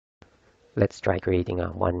let's try creating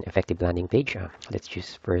one effective landing page. Let's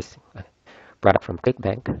choose first product from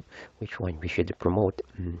Clickbank, which one we should promote.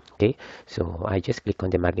 Okay, so I just click on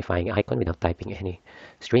the magnifying icon without typing any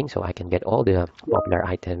string, so I can get all the popular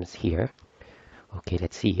items here. Okay,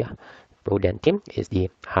 let's see. Pro Dentim is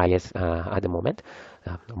the highest at the moment,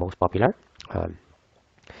 most popular. Um,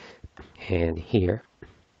 and here,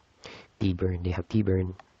 T-Burn, they have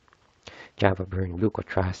T-Burn, Java Burn, Blue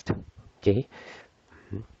Contrast. Okay,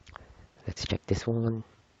 mhm. Let's check this one.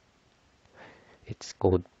 It's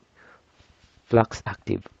called Flux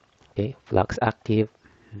Active. Okay, Flux Active.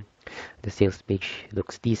 The sales page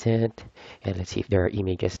looks decent, and let's see if there are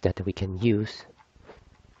images that we can use.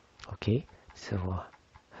 Okay, so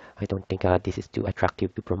I don't think this is too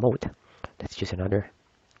attractive to promote. Let's choose another.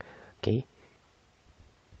 Okay,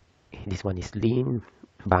 this one is Lean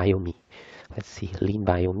Bio Me. Let's see, Lean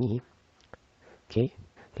Bio Me. Okay,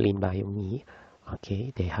 Lean Bio Me.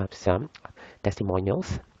 Okay, they have some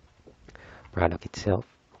testimonials, product itself.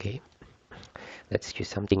 Okay, let's choose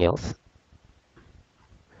something else.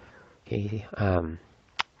 Okay,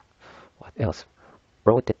 what else?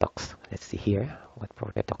 Pro Detox. Let's see here what Pro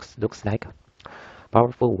Detox looks like.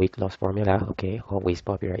 Powerful weight loss formula. Okay, always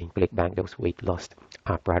popular in Clickbank, those weight loss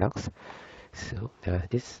products. So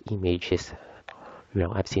this image is,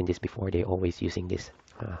 I've seen this before. They're always using this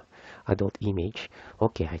adult image.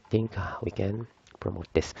 Okay, I think we can promote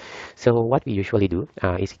this. So what we usually do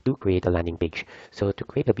is to create a landing page. So to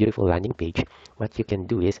create a beautiful landing page, what you can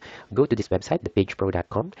do is go to this website,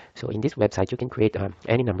 thepagepro.com. So in this website, you can create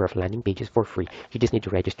any number of landing pages for free. You just need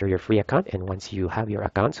to register your free account, and once you have your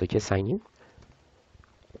account, so just sign in.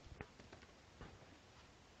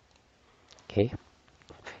 Okay,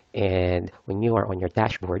 and when you are on your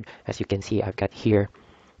dashboard, as you can see, I've got here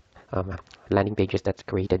landing pages that's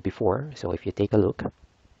created before. So if you take a look,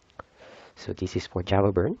 so this is for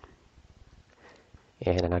Java Burn,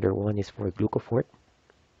 and another one is for Glucofort.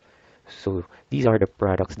 So these are the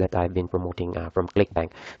products that I've been promoting from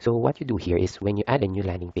Clickbank. So what you do here is when you add a new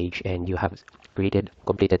landing page and you have completed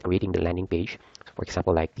creating the landing page, for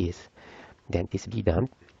example, like this, Dentist Be Done.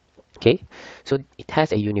 Okay, so it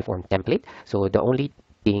has a uniform template. So the only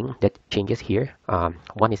thing that changes here,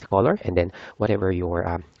 one is the color, and then whatever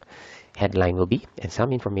your headline will be, and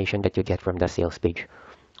some information that you get from the sales page.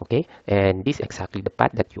 Okay, and this is exactly the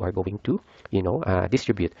path that you are going to,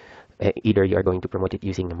 distribute. Either you are going to promote it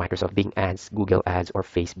using Microsoft Bing ads, Google ads, or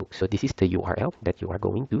Facebook. So this is the URL that you are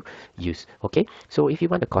going to use. Okay, so if you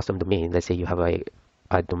want a custom domain, let's say you have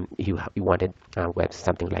you wanted web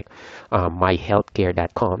something like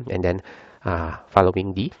myhealthcare.com, and then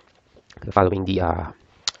following the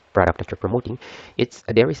product that you're promoting,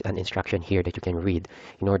 there is an instruction here that you can read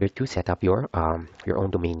in order to set up your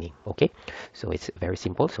own domain name. Okay, so it's very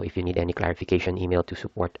simple. So if you need any clarification, email to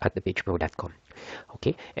support@thepagepro.com.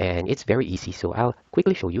 Okay, and it's very easy. So I'll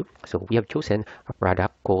quickly show you. So we have chosen a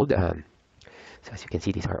product called so as you can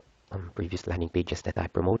see, these are previous landing pages that I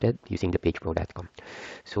promoted using thepagepro.com.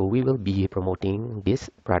 So we will be promoting this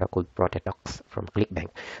product called Protetox from Clickbank.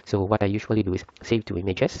 So what I usually do is save two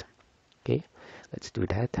images. Okay, let's do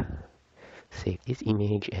that. Save this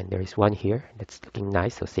image, and there is one here that's looking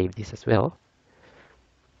nice, so save this as well.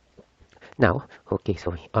 Now, okay,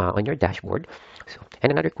 so on your dashboard, so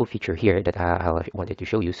and another cool feature here that I wanted to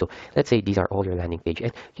show you. So let's say these are all your landing page,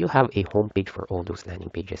 and you have a home page for all those landing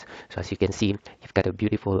pages. So as you can see, you've got a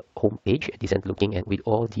beautiful home page, decent looking, and with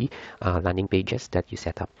all the landing pages that you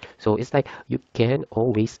set up. So it's like you can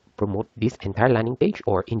always promote this entire landing page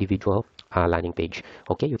or individual landing page.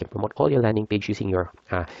 Okay, you can promote all your landing page using your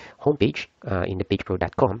home page in the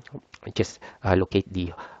thepagepro.com. Just locate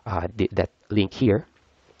that link here,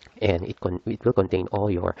 and it will contain all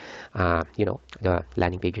your the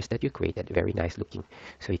landing pages that you created, very nice looking,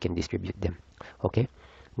 so you can distribute them. Okay,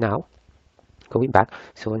 now going back,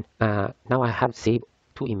 so now I have saved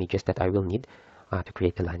two images that I will need to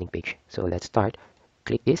create the landing page. So let's start.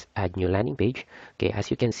 Click this, add new landing page. Okay, as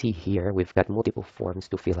you can see here, we've got multiple forms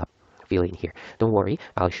to fill in here. Don't worry,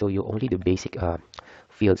 I'll show you only the basic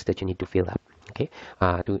fields that you need to fill up, okay,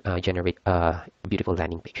 to generate a beautiful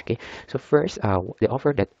landing page. Okay, so first, the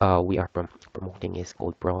offer that we are promoting is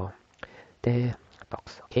called Pro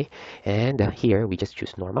Detox. Okay, and here we just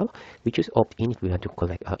choose normal. We choose opt-in if we want to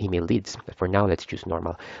collect email leads, but for now let's choose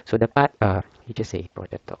normal. So the path, you just say Pro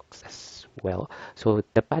Detox as well. So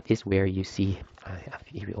the path is where you see,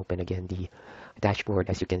 if we open again the dashboard,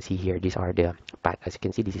 as you can see here, these are the path. As you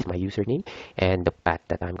can see, this is my username and the path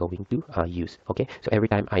that I'm going to use. Okay, so every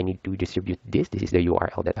time I need to distribute this is the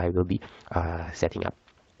URL that I will be setting up.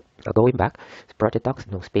 Now going back, project docs,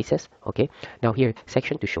 no spaces. Okay. Now here,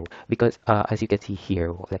 section to show, because as you can see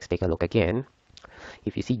here, let's take a look again.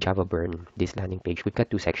 If you see Java Burn, this landing page, we've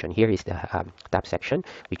got two sections. Here is the tab section,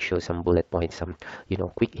 which shows some bullet points, some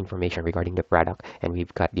quick information regarding the product, and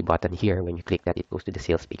we've got the button here. When you click that, it goes to the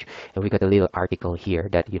sales page, and we got a little article here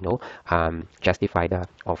that justify the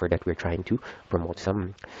offer that we're trying to promote.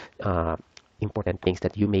 Some uh, important things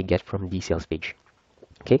that you may get from the sales page.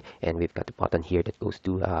 Okay, and we've got the button here that goes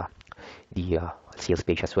to the sales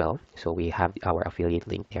page as well. So we have our affiliate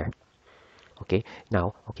link there. Okay,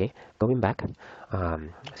 now, okay, going back,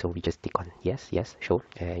 so we just click on yes, yes, show,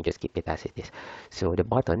 and just keep it as it is. So the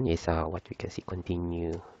button is what we can see,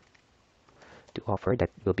 continue to offer.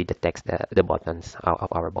 That will be the text, the buttons of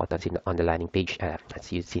our buttons on the landing page,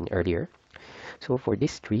 as you've seen earlier. So for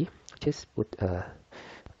this tree, just put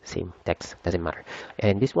same text, doesn't matter.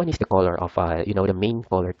 And this one is the color of the main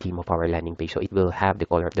color theme of our landing page, so it will have the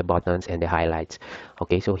color of the buttons and the highlights.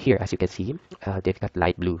 Okay, so here as you can see, they've got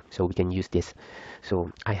light blue, so we can use this.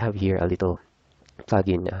 So I have here a little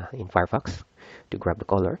plugin in Firefox to grab the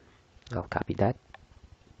color. I'll copy that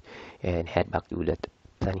and head back to that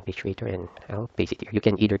landing page creator, and I'll paste it here. You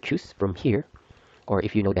can either choose from here, or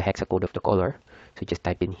if you know the hexacode of the color, so just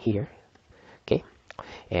type in here. Okay,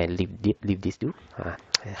 and leave these two.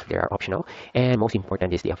 They are optional, and most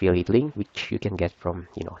important is the affiliate link, which you can get from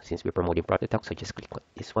since we're promoting product talk. So just click on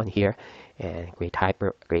this one here and create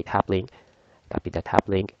hap link, copy that hap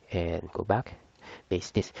link and go back,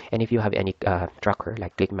 paste this. And if you have any tracker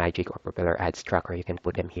like Clickmagic or Propeller Ads tracker, you can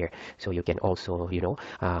put them here. So you can also,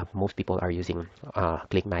 most people are using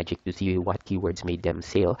Clickmagic to see what keywords made them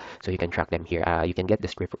sale. So you can track them here. You can get the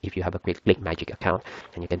script if you have a Clickmagic account,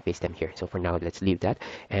 and you can paste them here. So for now, let's leave that.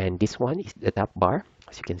 And this one is the top bar,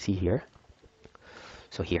 as you can see here.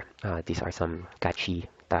 So here, these are some catchy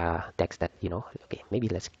text that, okay, maybe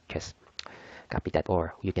let's just copy that,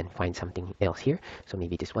 or you can find something else here. So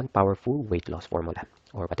maybe this one, powerful weight loss formula,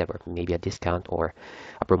 or whatever, maybe a discount or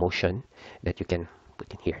a promotion that you can put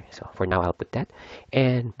in here. So for now, I'll put that.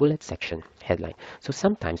 And bullet section headline. So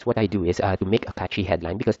sometimes what I do is to make a catchy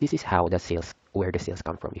headline, because this is how the sales, where the sales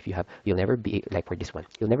come from. If you have, you'll never be like for this one,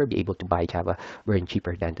 you'll never be able to buy Java Burn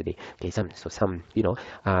cheaper than today. Okay, some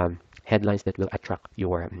headlines that will attract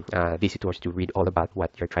your visitors to read all about what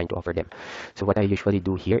you're trying to offer them. So what I usually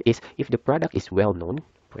do here is, if the product is well known,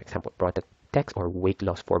 for example, product text or weight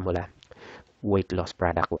loss formula, weight loss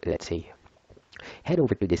product, let's say, head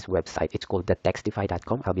over to this website. It's called the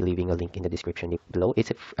Textify.com. I'll be leaving a link in the description below.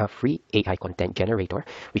 It's a free AI content generator.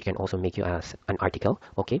 We can also make you as an article.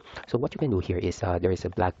 Okay, so what you can do here is there is a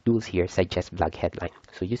blog tools here, suggest blog headline.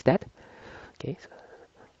 So use that. Okay,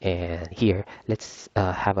 and here, let's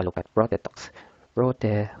have a look at Protetox.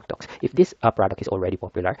 Protetox. If this product is already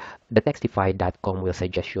popular, the Textify.com will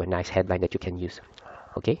suggest you a nice headline that you can use.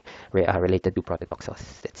 Okay, related to Protetox. So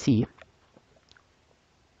let's see.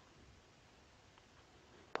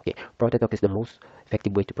 Okay, Protetox is the most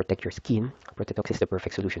effective way to protect your skin. Protetox is the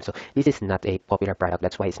perfect solution. So this is not a popular product.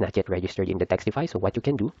 That's why it's not yet registered in the Textify. So what you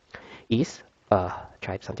can do is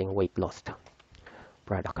try something weight loss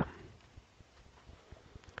product.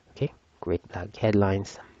 Okay, great blog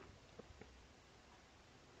headlines.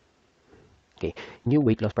 Okay, new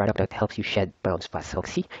weight loss product that helps you shed pounds fast. So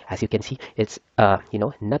see, as you can see, it's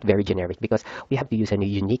not very generic, because we have to use a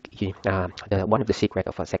unique. One of the secret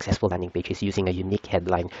of a successful landing page is using a unique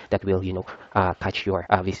headline that will catch your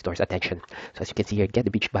visitors' attention. So as you can see here, get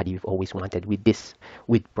the beach body you've always wanted with this,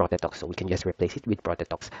 with Protetox. So we can just replace it with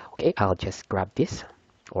Protetox. Okay, I'll just grab this,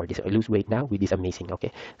 or this, lose weight now with this amazing. Okay,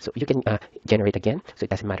 so you can generate again, so it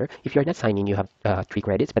doesn't matter. If you're not signing, you have 3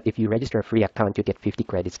 credits, but if you register a free account, you get 50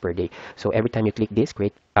 credits per day. So every time you click this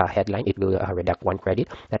create headline, it will redact 1 credit.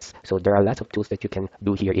 That's so there are lots of tools that you can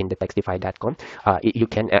do here in the Textify.com. You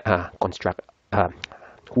can construct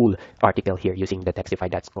whole article here using the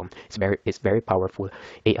Textify.com. It's very powerful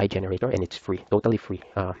AI generator, and it's free, totally free.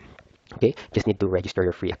 Okay, just need to register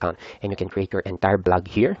your free account, and you can create your entire blog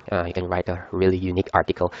here. You can write a really unique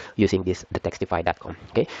article using the Textify.com.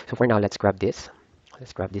 Okay, so for now, let's grab this.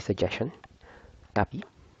 Let's grab this suggestion, copy,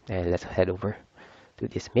 and let's head over to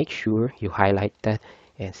this. Make sure you highlight that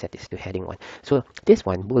and set this to heading 1. So this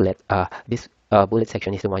one, this bullet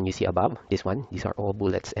section is the one you see above. This one, these are all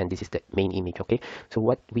bullets, and this is the main image. Okay, so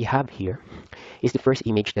what we have here is the first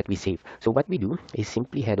image that we save. So what we do is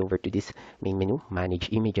simply head over to this main menu, manage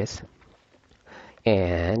images,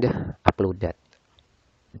 and upload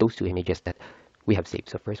those 2 images that we have saved.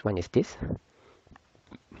 So first one is this,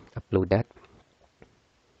 upload that,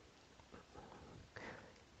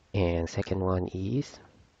 and second one is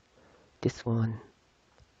this one,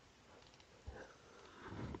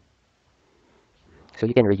 So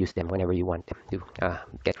you can reuse them whenever you want them to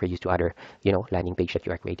get reused to other, landing page that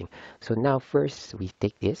you are creating. So now first we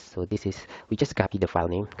take this. So this is, we just copy the file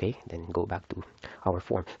name, okay? Then go back to our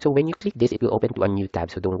form. So when you click this, it will open to a new tab.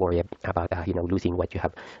 So don't worry about, losing what you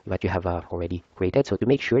have already created. So to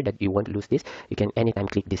make sure that you won't lose this, you can anytime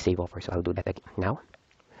click this save offer. So I'll do that again now.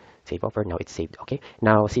 Save offer. Now it's saved. Okay.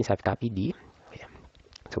 Now since I've copied the,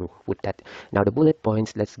 so with that, now the bullet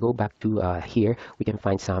points, let's go back to here. We can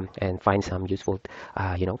find some useful,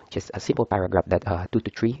 just a simple paragraph that 2 to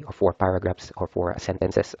 3 or 4 paragraphs or 4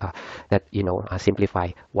 sentences that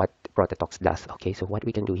simplify what Protetox does. Okay, so what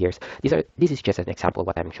we can do here is this is just an example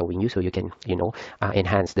what I'm showing you, so you can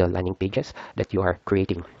enhance the landing pages that you are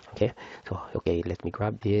creating. Okay, so okay, let me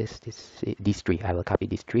grab these 3. I will copy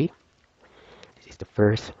these 3. This is the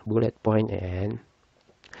first bullet point, and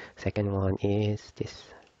second one is this.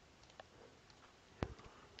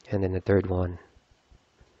 And then the third one,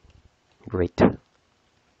 great.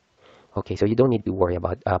 Okay, so you don't need to worry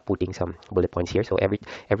about putting some bullet points here. So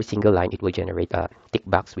every single line, it will generate a tick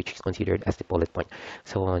box, which is considered as the bullet point.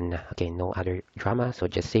 So okay, no other drama. So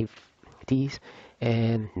just save these.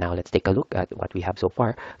 And now let's take a look at what we have so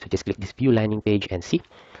far. So just click this view landing page and see,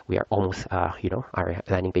 we are almost, our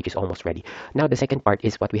landing page is almost ready. Now the second part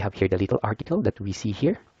is what we have here, the little article that we see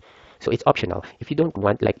here. So it's optional. If you don't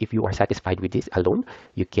want, like if you are satisfied with this alone,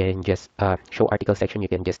 you can just show article section. You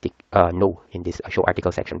can just tick no in this show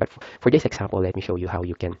article section. But for this example, let me show you how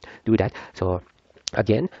you can do that. So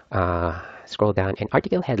again, scroll down, and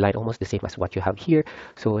article headline almost the same as what you have here.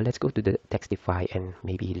 So let's go to the Textify, and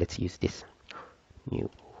maybe let's use this new.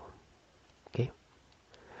 Okay,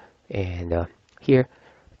 and here,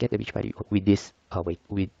 get the beach body with this. Wait,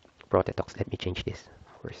 with Protetox. Let me change this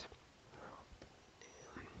first.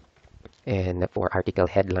 And for article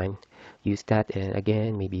headline, use that, and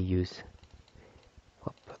again maybe use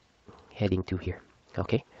heading 2 here.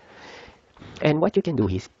 Okay, and what you can do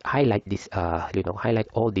is highlight this, highlight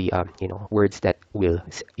all the words that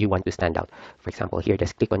you want to stand out. For example, here,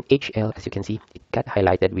 just click on HL. As you can see, it got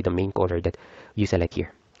highlighted with the main color that you select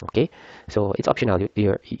here. Okay, so it's optional.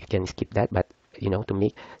 You can skip that, but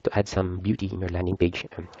to add some beauty in your landing page,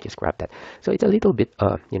 just grab that. So it's a little bit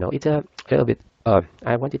it's a little bit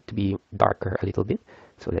I want it to be darker a little bit,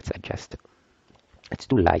 so let's adjust. It's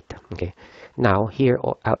too light. Okay, now here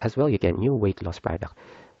as well, you can new weight loss product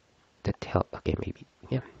that help. Okay, maybe,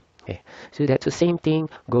 yeah. Okay, so that's the same thing.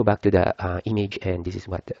 Go back to the image, and this is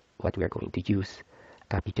what we are going to use.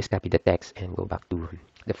 Just copy the text and go back to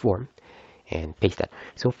the form and paste that.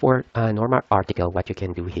 So for a normal article, what you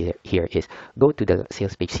can do here is go to the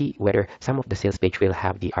sales page, see whether some of the sales page will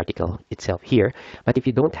have the article itself here. But if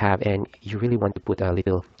you don't have, and you really want to put a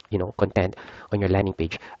little content on your landing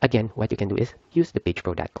page, again, what you can do is use the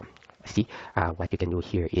pagepro.com. See, what you can do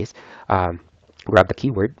here is grab the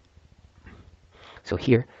keyword. So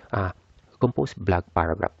here, compose blog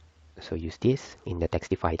paragraph. So use this in the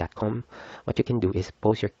textify.com. What you can do is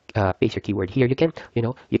paste your keyword here. You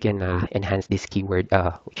can enhance this keyword,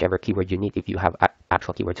 whichever keyword you need if you have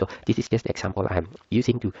actual keyword. So this is just the example I'm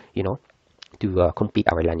using to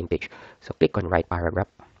complete our landing page. So click on write paragraph,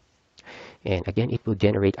 and again, it will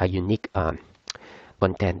generate a unique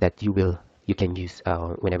content that you can use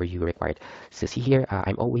whenever you require it. So see here,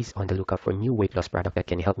 I'm always on the lookout for new weight loss product that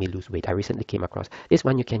can help me lose weight. I recently came across this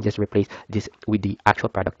one. You can just replace this with the actual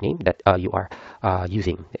product name that you are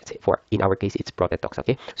using. Let's say in our case, it's Protetox.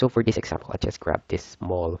 Okay, so for this example, I'll just grab this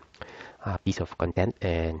small piece of content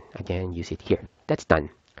and again use it here. That's done.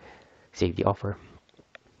 Save the offer.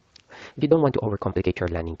 If you don't want to overcomplicate your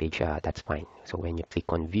landing page, that's fine. So when you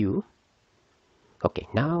click on view, okay,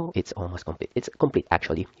 now it's almost complete. It's complete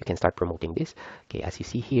actually. You can start promoting this. Okay, as you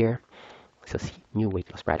see here, so see new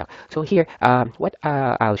weight loss product. So here, what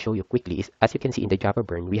I'll show you quickly is, as you can see in the Java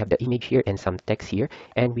burn, we have the image here and some text here,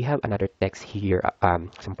 and we have another text here,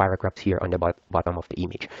 some paragraphs here on the bottom of the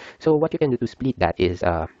image. So what you can do to split that is,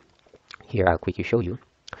 here I'll quickly show you.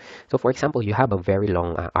 So for example, you have a very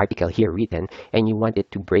long article here written, and you want it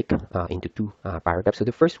to break into 2 paragraphs. So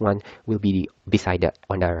the first one will be beside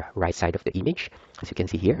on the right side of the image, as you can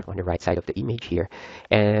see here on the right side of the image here,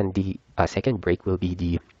 and the second break will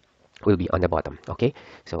be on the bottom. Okay,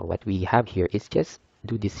 so what we have here is just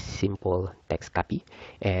do this simple text copy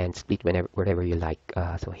and split wherever you like.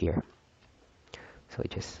 So here, so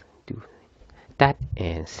just do that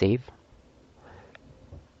and save.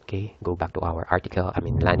 Okay, go back to our article,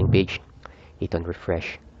 landing page, hit on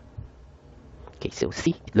refresh. Okay, so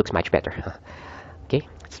see, it looks much better. Okay,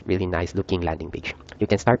 It's really nice looking landing page. You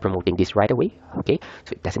can start promoting this right away, okay?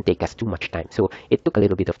 So it doesn't take us too much time. So it took a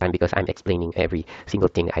little bit of time because I'm explaining every single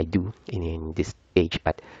thing I do in this page.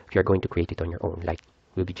 But if you're going to create it on your own, like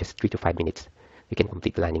will be just 3 to 5 minutes, you can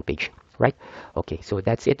complete the landing page, right? Okay, so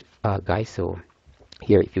that's it, guys. So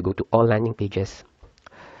here, if you go to all landing pages,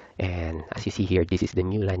 and as you see here, this is the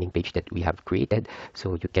new landing page that we have created.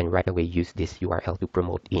 So you can right away use this URL to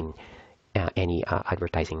promote in any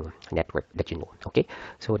advertising network that you know. Okay,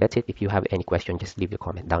 so that's it. If you have any question, just leave a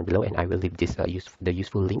comment down below, and I will leave this the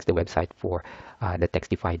useful links, the website for the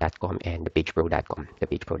Textify.com and the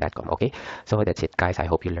pagepro.com. Okay, so that's it, guys. I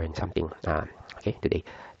hope you learned something okay today.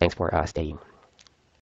 Thanks for staying.